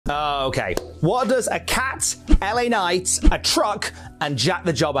Okay, what does a cat, LA Knight, a truck, and Jack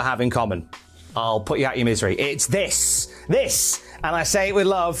the Jobber have in common? I'll put you out your misery. It's this. This, and I say it with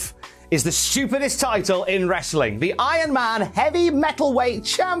love, is the stupidest title in wrestling. The Ironman Heavy-Metalweight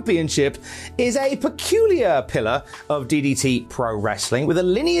Championship is a peculiar pillar of DDT Pro Wrestling with a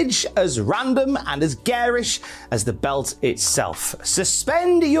lineage as random and as garish as the belt itself.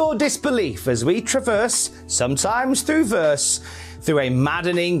 Suspend your disbelief as we traverse, sometimes through verse, through a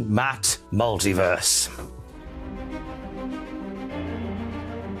maddening Matt multiverse.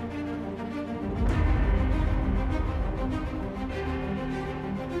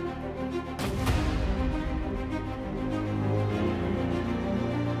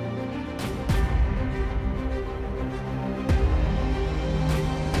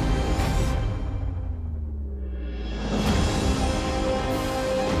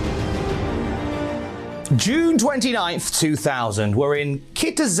 June 29th, 2000, we're in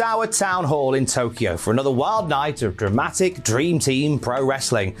Kitazawa Town Hall in Tokyo for another wild night of dramatic Dream Team Pro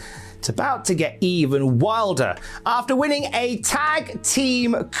Wrestling. It's about to get even wilder. After winning a tag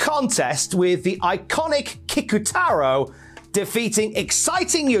team contest with the iconic Kikutaro, defeating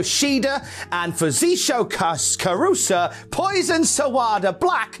exciting Yoshida and Fuzisho Karusa, Poison Sawada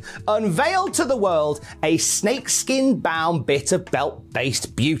Black unveiled to the world a snakeskin-bound bit of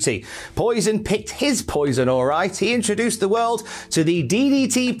belt-based beauty. Poison picked his poison, all right. He introduced the world to the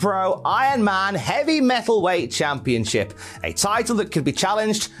DDT Pro Ironman Heavy-Metalweight Championship, a title that could be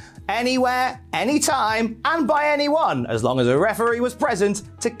challenged anywhere, anytime, and by anyone, as long as a referee was present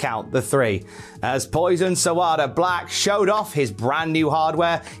to count the three. As Poison Sawada Black showed off his brand new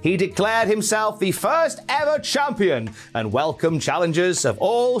hardware, he declared himself the first ever champion and welcomed challengers of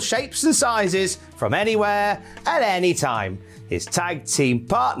all shapes and sizes from anywhere at any time. His tag team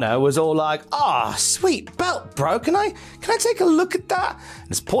partner was all like, "Ah, sweet belt, bro. Can I take a look at that?"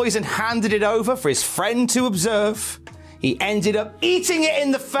 As Poison handed it over for his friend to observe, he ended up eating it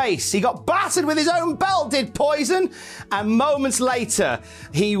in the face. He got battered with his own belt, did Poison. And moments later,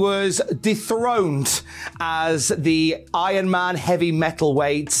 he was dethroned as the Ironman Heavy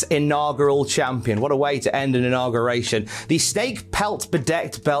Metalweight's inaugural champion. What a way to end an inauguration. The snake pelt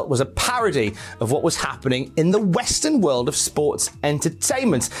bedecked belt was a parody of what was happening in the Western world of sports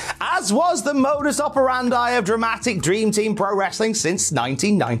entertainment, as was the modus operandi of dramatic Dream Team Pro Wrestling since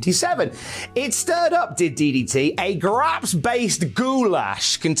 1997. It stirred up, did DDT, a based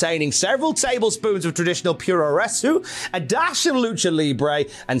goulash containing several tablespoons of traditional puroresu, a dash of lucha libre,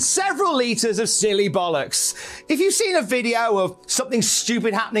 and several liters of silly bollocks. If you've seen a video of something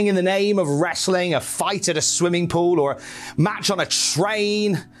stupid happening in the name of wrestling, a fight at a swimming pool, or a match on a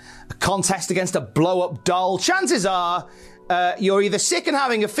train, a contest against a blow-up doll, chances are you're either sick and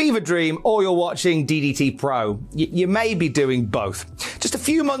having a fever dream or you're watching DDT Pro. You may be doing both. Just a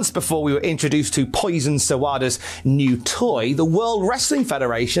few months before we were introduced to Poison Sawada's new toy, the World Wrestling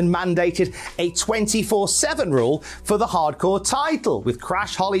Federation mandated a 24/7 rule for the hardcore title, with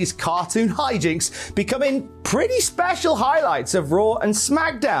Crash Holly's cartoon hijinks becoming pretty special highlights of Raw and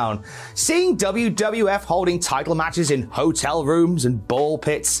SmackDown. Seeing WWF holding title matches in hotel rooms and ball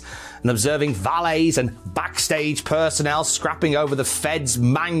pits, and observing valets and backstage personnel scrapping over the Fed's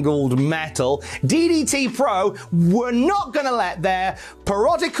mangled metal, DDT Pro were not going to let their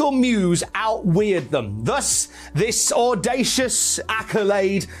parodical muse out-weird them. Thus, this audacious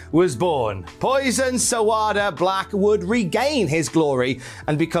accolade was born. Poison Sawada Black would regain his glory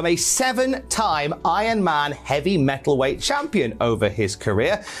and become a 7-time Ironman Heavy Metalweight champion over his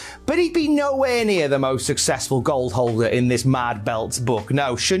career, but he'd be nowhere near the most successful gold holder in this Mad Belts book.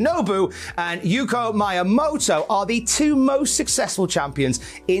 No, Shinobu and Yuko Miyamoto are the two most successful champions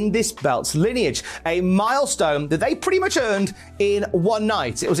in this belt's lineage, a milestone that they pretty much earned in one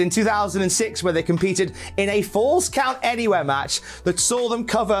night. It was in 2006 where they competed in a Falls Count Anywhere match that saw them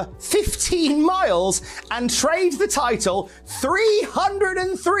cover 15 miles and trade the title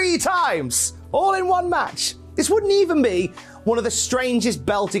 303 times, all in one match. This wouldn't even be one of the strangest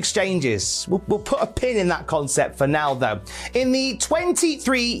belt exchanges. We'll put a pin in that concept for now, though. In the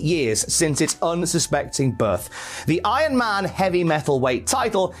 23 years since its unsuspecting birth, the Ironman Heavy Metalweight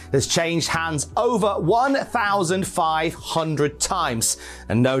title has changed hands over 1,500 times,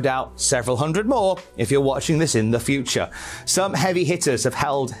 and no doubt several hundred more if you're watching this in the future. Some heavy hitters have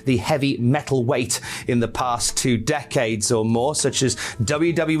held the heavy metal weight in the past 2 decades or more, such as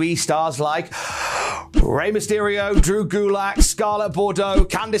WWE stars like Rey Mysterio, Drew Gulak, Black, Scarlett Bordeaux,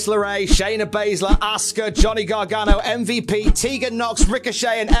 Candice LeRae, Shayna Baszler, Asuka, Johnny Gargano, MVP, Tegan Nox,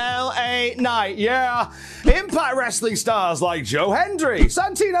 Ricochet, and LA Knight. Yeah. Impact Wrestling stars like Joe Hendry,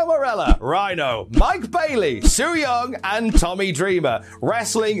 Santino Marella, Rhino, Mike Bailey, Su Yung, and Tommy Dreamer.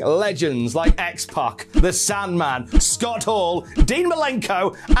 Wrestling legends like X-Pac, The Sandman, Scott Hall, Dean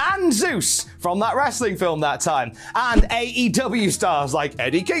Malenko, and Zeus from that wrestling film that time. And AEW stars like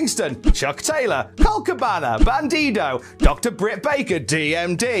Eddie Kingston, Chuck Taylor, Colt Cabana, Bandido, Dr. Britt Baker,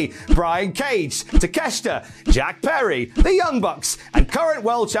 DMD, Brian Cage, Takeshita, Jack Perry, the Young Bucks, and current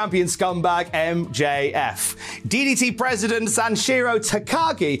world champion scumbag MJF. DDT president Sanshiro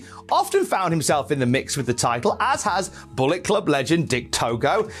Takagi often found himself in the mix with the title, as has Bullet Club legend Dick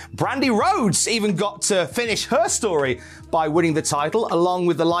Togo. Brandy Rhodes even got to finish her story by winning the title, along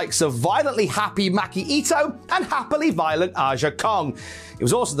with the likes of violently happy Maki Ito and happily violent Aja Kong. It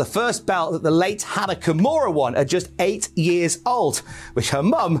was also the first belt that the late Hana Kimura won at just 8 years old, which her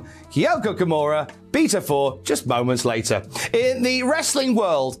mum, Kyoko Kimura, beat her for just moments later. In the wrestling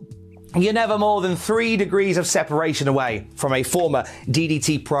world, you're never more than 3 degrees of separation away from a former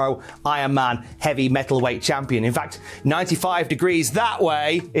DDT Pro Ironman heavy metalweight champion. In fact, 95 degrees that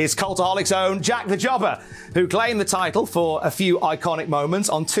way is Cultaholic's own Jack the Jobber, who claimed the title for a few iconic moments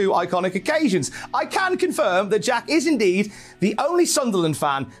on 2 iconic occasions. I can confirm that Jack is indeed the only Sunderland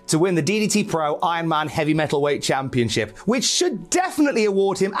fan to win the DDT Pro Ironman Heavy Metalweight Championship, which should definitely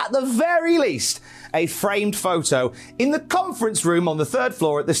award him, at the very least, a framed photo in the conference room on the 3rd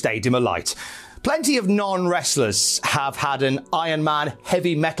floor at the Stadium of Light. Plenty of non-wrestlers have had an Ironman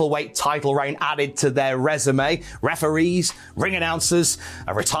heavy metalweight title reign added to their resume. Referees, ring announcers,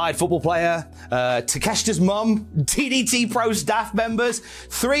 a retired football player, Takeshita's mum, DDT Pro staff members,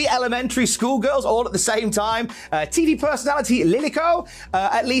 3 elementary school girls all at the same time, TV personality Lilico,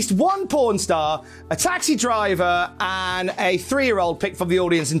 at least 1 porn star, a taxi driver, and a 3-year-old picked from the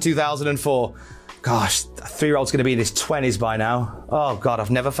audience in 2004. Gosh, a 3-year-old's going to be in his 20s by now. Oh, God, I've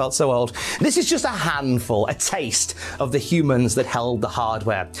never felt so old. This is just a handful, a taste of the humans that held the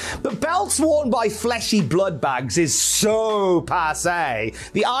hardware. But belts worn by fleshy blood bags is so passé.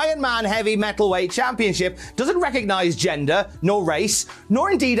 The Ironman Heavy Metalweight Championship doesn't recognize gender, nor race,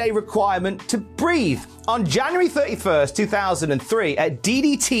 nor indeed a requirement to breathe. On January 31st, 2003, at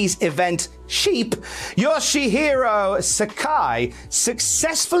DDT's event Sheep, Yoshihiro Sakai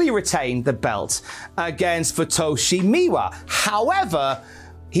successfully retained the belt against Futoshi Miwa. However,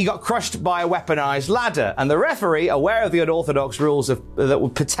 he got crushed by a weaponized ladder, and the referee, aware of the unorthodox rules that were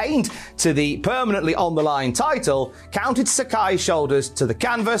pertained to the permanently on the line title, counted Sakai's shoulders to the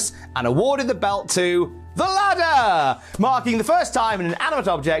canvas and awarded the belt to the ladder, marking the first time an inanimate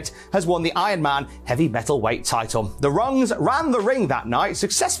object has won the Ironman heavy metalweight title. The Rungs ran the ring that night,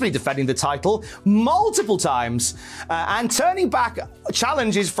 successfully defending the title multiple times and turning back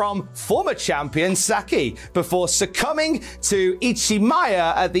challenges from former champion Saki before succumbing to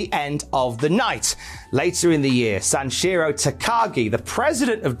Ichimaya at the end of the night. Later in the year, Sanshiro Takagi, the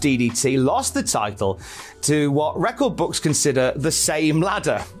president of DDT, lost the title to what record books consider the same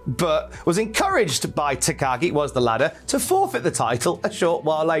ladder, but was encouraged by Takagi, was the ladder, to forfeit the title a short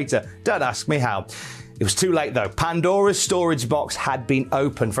while later. Don't ask me how. It was too late though. Pandora's storage box had been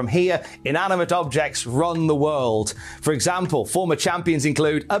opened. From here, inanimate objects run the world. For example, former champions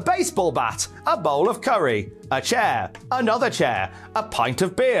include a baseball bat, a bowl of curry, a chair, another chair, a pint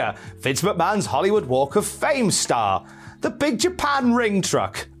of beer, Vince McMahon's Hollywood Walk of Fame star, the Big Japan ring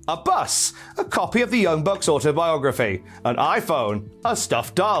truck, a bus, a copy of the Young Bucks autobiography, an iPhone, a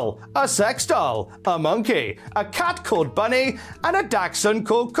stuffed doll, a sex doll, a monkey, a cat called Bunny, and a dachshund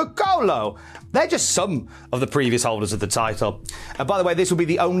called Kokolo. They're just some of the previous holders of the title. And by the way, this will be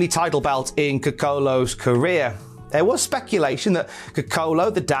the only title belt in Kokolo's career. There was speculation that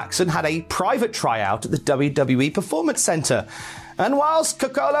Kokolo, the dachshund, had a private tryout at the WWE Performance Center. And whilst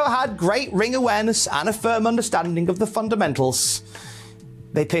Kokolo had great ring awareness and a firm understanding of the fundamentals,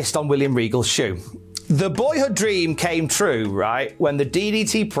 they pissed on William Regal's shoe. The boyhood dream came true, right, when the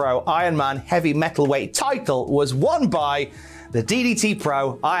DDT Pro Ironman Heavy Metalweight title was won by the DDT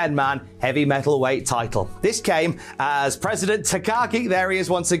Pro Ironman Heavy Metalweight title. This came as President Takagi, there he is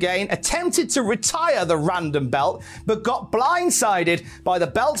once again, attempted to retire the random belt, but got blindsided by the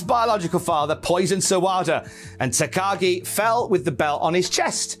belt's biological father, Poison Sawada, and Takagi fell with the belt on his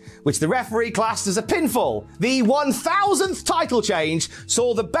chest, which the referee classed as a pinfall. The 1000th title change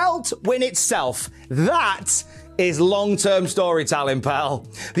saw the belt win itself. That is long-term storytelling, pal.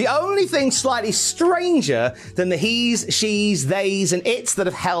 The only thing slightly stranger than the he's, she's, theys, and it's that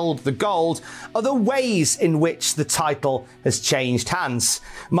have held the gold are the ways in which the title has changed hands.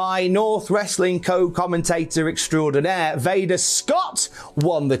 My North Wrestling co-commentator extraordinaire, Veda Scott,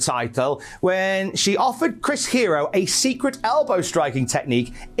 won the title when she offered Chris Hero a secret elbow striking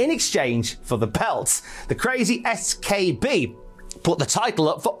technique in exchange for the belt. The crazy SKB put the title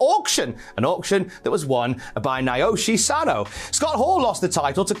up for auction, an auction that was won by Naoshi Sano. Scott Hall lost the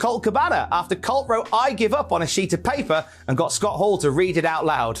title to Colt Cabana after Colt wrote "I give up" on a sheet of paper and got Scott Hall to read it out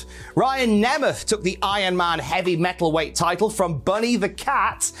loud. Ryan Nemeth took the Ironman heavy metalweight title from Bunny the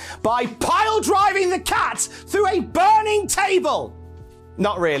Cat by pile driving the cat through a burning table.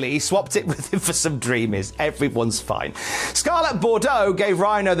 Not really, he swapped it with him for some dreamies. Everyone's fine. Scarlett Bordeaux gave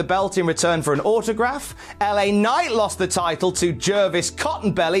Rhino the belt in return for an autograph. LA Knight lost the title to Jervis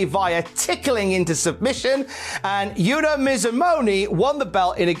Cottonbelly via tickling into submission. And Yuta Mizumoni won the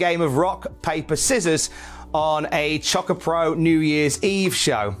belt in a game of rock, paper, scissors on a Chocopro New Year's Eve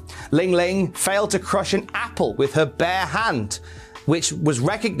show. Ling Ling failed to crush an apple with her bare hand, which was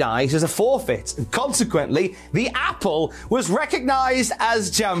recognised as a forfeit, and consequently, the apple was recognised as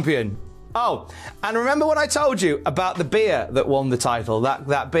champion. Oh, and remember when I told you about the beer that won the title,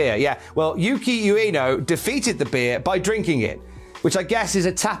 that beer? Yeah, well, Yuki Ueno defeated the beer by drinking it, which I guess is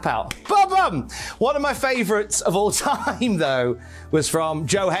a tap out. Bum! One of my favourites of all time, though, was from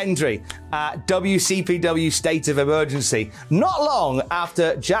Joe Hendry at WCPW State of Emergency. Not long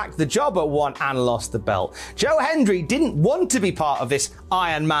after Jack the Jobber won and lost the belt, Joe Hendry didn't want to be part of this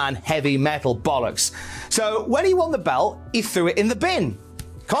Iron Man heavy metal bollocks. So when he won the belt, he threw it in the bin.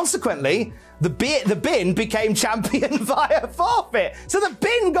 Consequently, the bin became champion via forfeit. So the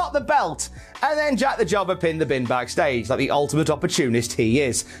bin got the belt. And then Jack the Jobber pinned the bin backstage, like the ultimate opportunist he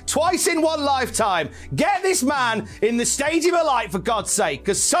is. Twice in one lifetime. Get this man in the Stadium of Light, for God's sake,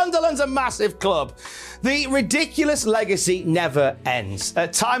 because Sunderland's a massive club. The ridiculous legacy never ends.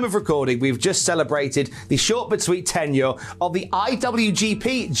 At time of recording, we've just celebrated the short but sweet tenure of the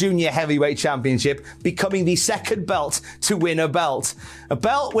IWGP Junior Heavyweight Championship, becoming the second belt to win a belt. A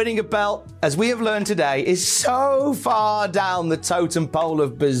belt winning a belt, as we have learned today, is so far down the totem pole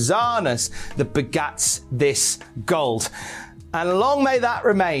of bizarreness that begats this gold. And long may that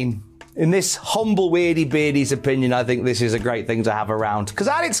remain. In this humble Weirdy Beardy's opinion, I think this is a great thing to have around. Because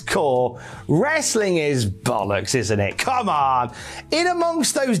at its core, wrestling is bollocks, isn't it? Come on! In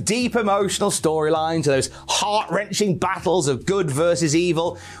amongst those deep emotional storylines, those heart-wrenching battles of good versus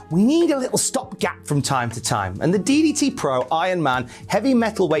evil, we need a little stopgap from time to time. And the DDT Pro Ironman Heavy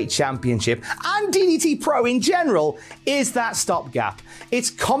Metalweight Championship, and DDT Pro in general, is that stopgap. It's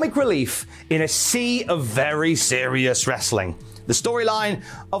comic relief in a sea of very serious wrestling. The storyline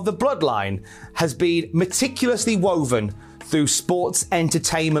of the Bloodline has been meticulously woven through sports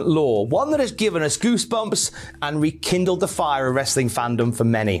entertainment lore, one that has given us goosebumps and rekindled the fire of wrestling fandom for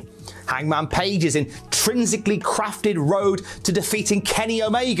many. Hangman Page's intrinsically crafted road to defeating Kenny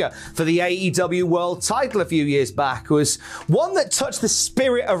Omega for the AEW World title a few years back was one that touched the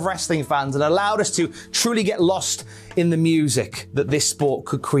spirit of wrestling fans and allowed us to truly get lost in the music that this sport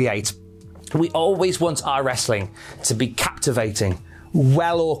could create. We always want our wrestling to be captivating,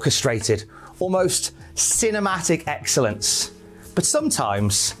 well orchestrated, almost cinematic excellence. But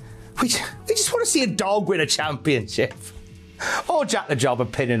sometimes we just want to see a dog win a championship. Or Jack the Jobber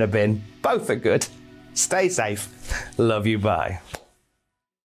pinning a bin. Both are good. Stay safe. Love you. Bye.